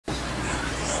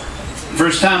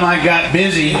First time I got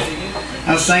busy,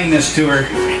 I sang this to her.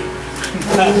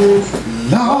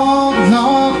 Long,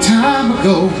 long time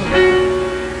ago,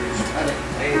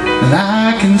 and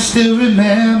I can still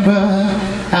remember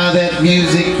how that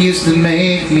music used to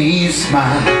make me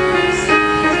smile.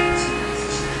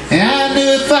 And I knew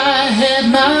if I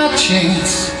had my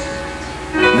chance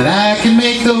that I could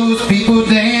make those people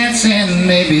dance, and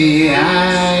maybe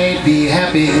I'd be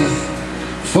happy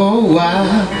for a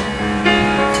while.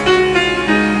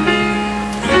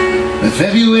 But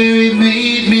February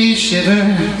made me shiver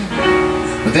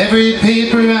with every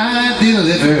paper I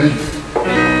delivered.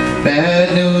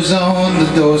 Bad news on the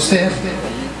doorstep,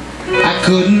 I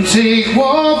couldn't take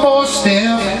one more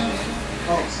step.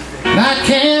 And I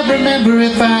can't remember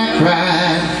if I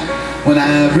cried when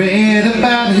I read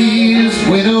about his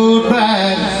widowed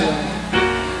bride.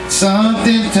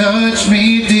 Something touched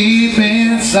me deep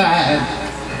inside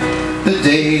the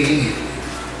day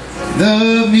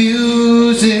the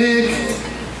music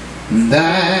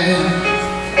died.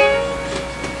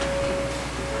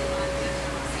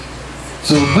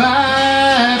 So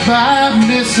bye bye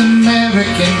Miss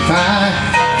American Pie.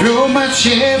 Drove my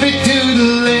Chevy to the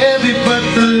levee, but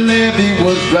the levee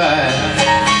was dry,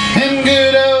 and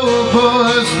good old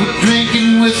boys were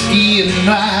drinking whiskey and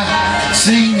rye,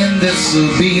 singing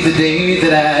this'll be the day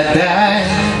that I die.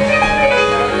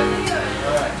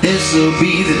 This'll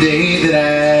be the day that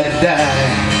I die.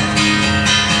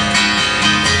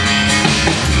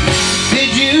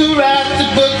 Did you write the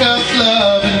book of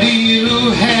love, and do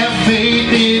you have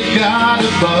faith in God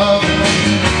above?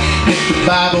 If the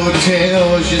Bible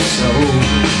tells you so,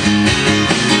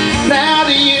 now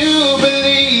do you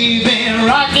believe in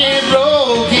rock and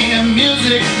roll? Can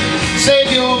music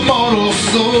save your mortal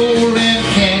soul? And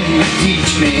can you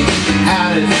teach me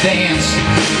how to dance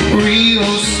real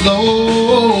slow?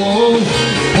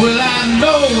 Well, I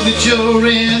know that you're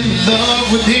in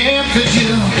love with him, 'cause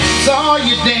you saw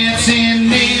you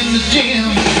dancing in the gym.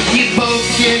 You both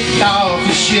kicked off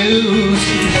your shoes.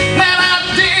 Man, I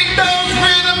dig those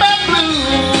rhythm and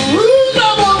blues.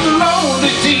 I was a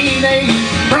lonely teenage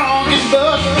bronco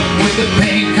buck with a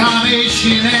pink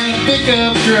carnation and a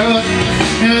pickup truck,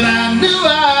 and I knew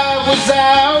I was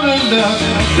out of luck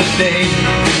the day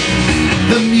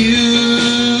the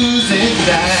music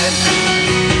died.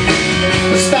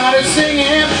 I started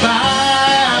singing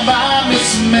bye bye Miss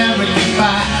American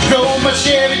Pie. Drove my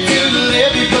Chevy to the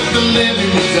levee, but the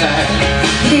levee was dry.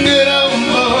 Good old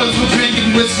boys were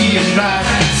drinking whiskey and rye,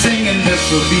 singing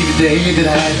this'll be the day that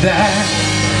I die.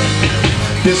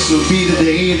 This'll be the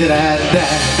day that I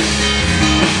die.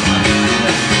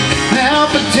 Now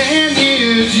for 10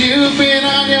 years you've been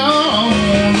on your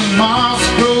own. Moss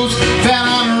grows fat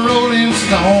on a rolling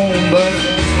stone, but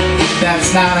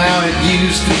that's not how it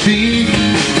used to be.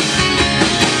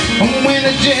 When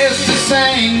a jester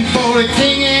sang for a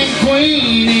king and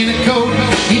queen in a coat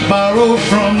he borrowed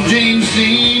from James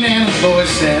Dean, and a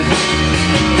voice that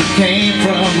came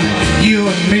from you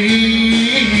and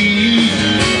me.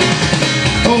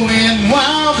 Oh, and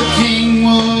while the king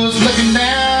was looking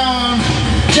down,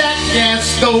 jackass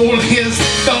stole his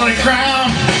thorny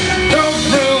crown. No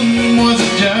room was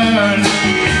adjourned,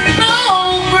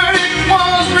 no verdict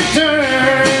was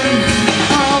returned.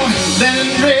 Oh, then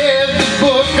read the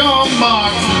book on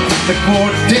Mark. The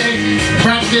quartet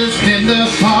practiced in the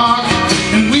park,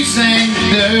 and we sang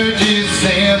dirges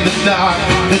in the dark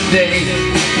the day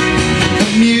the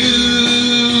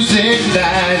music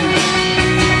died.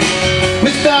 We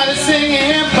started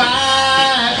singing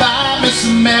bye bye Miss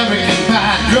American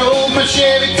Pie. Drove my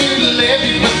Chevy to the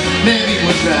levee, but the levee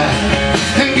was dry,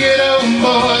 and good old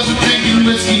boys were drinking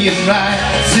whiskey and rye,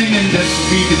 singing this'll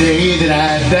be the day that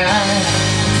I die.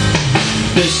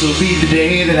 This'll be the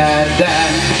day that I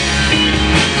die.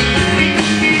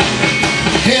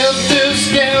 Helter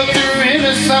skelter in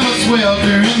a summer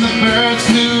swelter, and the birds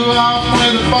flew off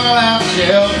with a fallout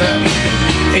shelter.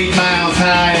 8 miles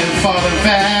high and falling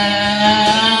fast.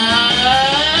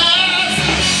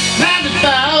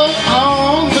 95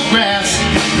 on the grass.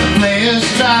 The players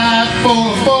tried for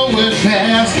a forward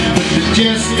pass, with the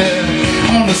jester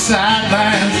on the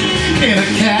sidelines in a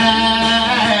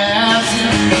cast.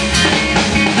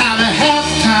 Now the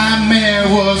halftime mare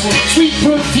was sweet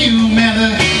perfume, and the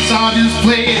sergeants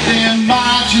played their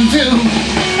marching tune.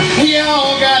 We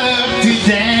all got up to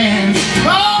dance,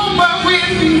 oh, but we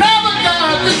never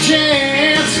got the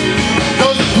chance,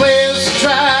 'cause the players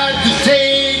tried to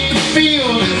take the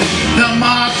field. The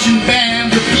marching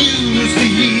band refused to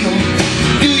yield.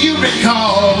 Do you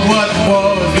recall what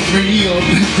was real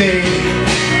today?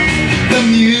 The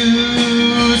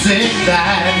music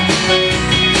died.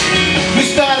 We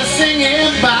started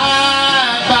singing bye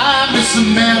Miss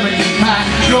American Pie.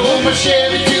 Drove my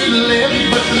Chevy to the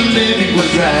levee, but the levee was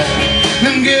dry.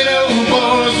 Them good old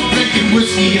boys drinking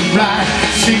whiskey and rye,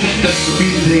 singing, this'll be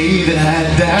the day that I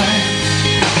die.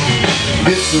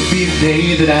 This'll be the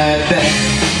day that I die.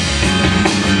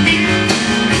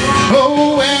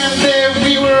 Oh, and there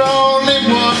we were all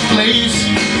in one place,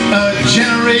 a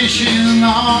generation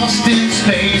lost in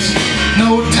space.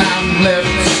 No time left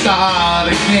to start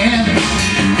again.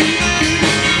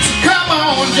 So come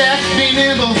on, Jack, be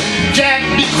nimble, Jack,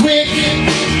 be quick.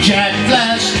 Jack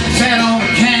Flash sat on a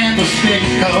candlestick,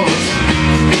 'cause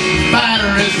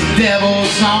fighter is the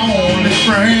devil's only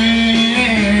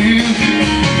friend.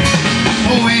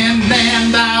 Oh, and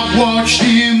then I watched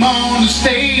him on the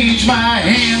stage. My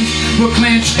hands were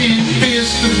clenched in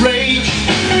fists of rage.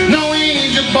 No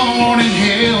angel born in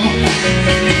hell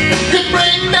could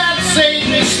break that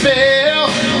Satan spell.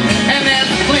 And as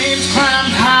the flames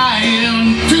climbed high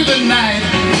into the night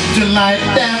to light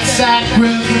that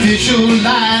sacrificial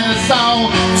light, I saw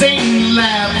Satan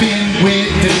laughing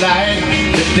with delight.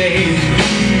 The day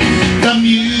the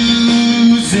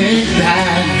music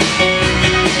died,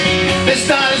 they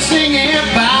started singing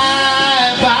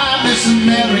bye bye Miss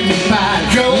American Pie.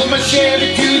 Drove my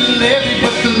Chevy to the levee,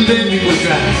 but the levee was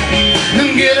dry.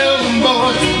 Them good old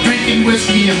boys drinking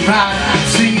whiskey and rye,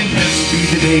 singing, this'll be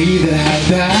the day that I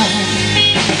die.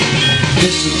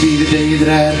 This'll be the day that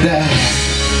I die.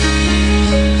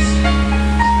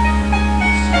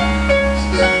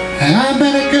 I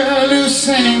met a girl who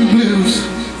sang blues,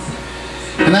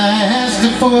 and I asked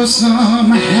her for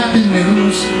some happy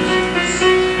news,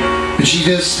 but she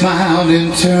just smiled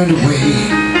and turned away.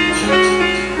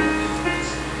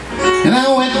 And I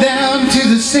went down to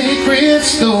the sacred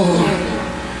store,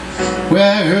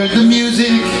 where I heard the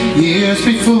music years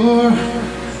before,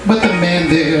 but the man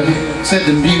there said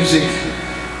the music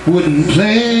wouldn't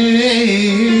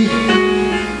play.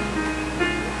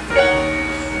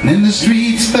 And in the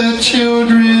streets the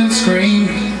children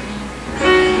screamed,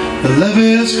 the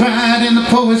lovers cried in the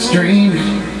poet's dream.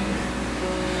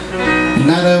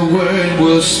 Not a word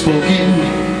was spoken,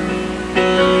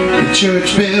 the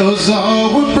church bells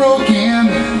all were broken.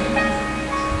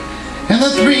 And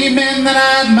the three men that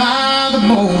I admire the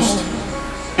most,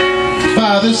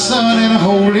 Father, Son, and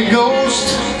Holy Ghost,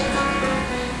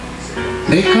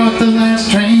 they caught the last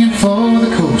train for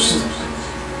the coast.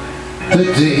 The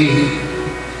day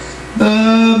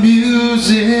the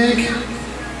music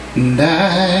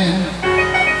died,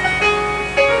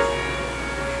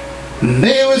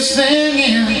 they were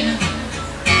singing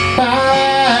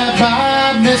bye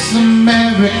bye Miss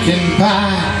American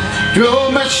Pie.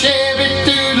 Drove my Chevy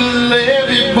to the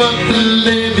levee, but the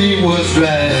levee was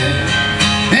dry.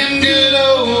 And good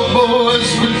old boys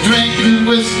were drinking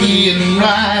whiskey and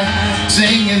rye,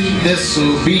 singing,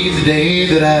 this'll be the day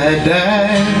that I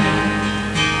die.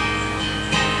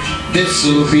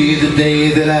 This'll be the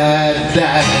day that I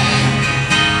die.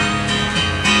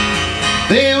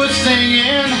 They were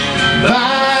singing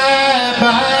bye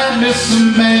bye Miss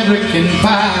American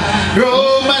Pie.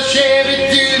 Drove my Chevy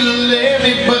to the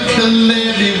levee, but the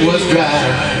levee was dry.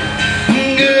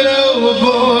 Good old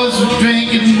boys were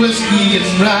drinking whiskey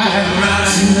and rye,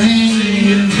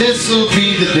 singing, this'll be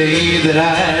the day that I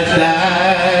die.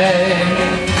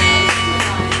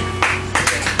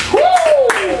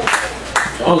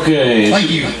 Okay. Thank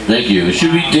you. Thank you. It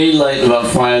should be daylight in about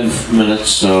 5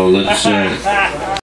 minutes, so let's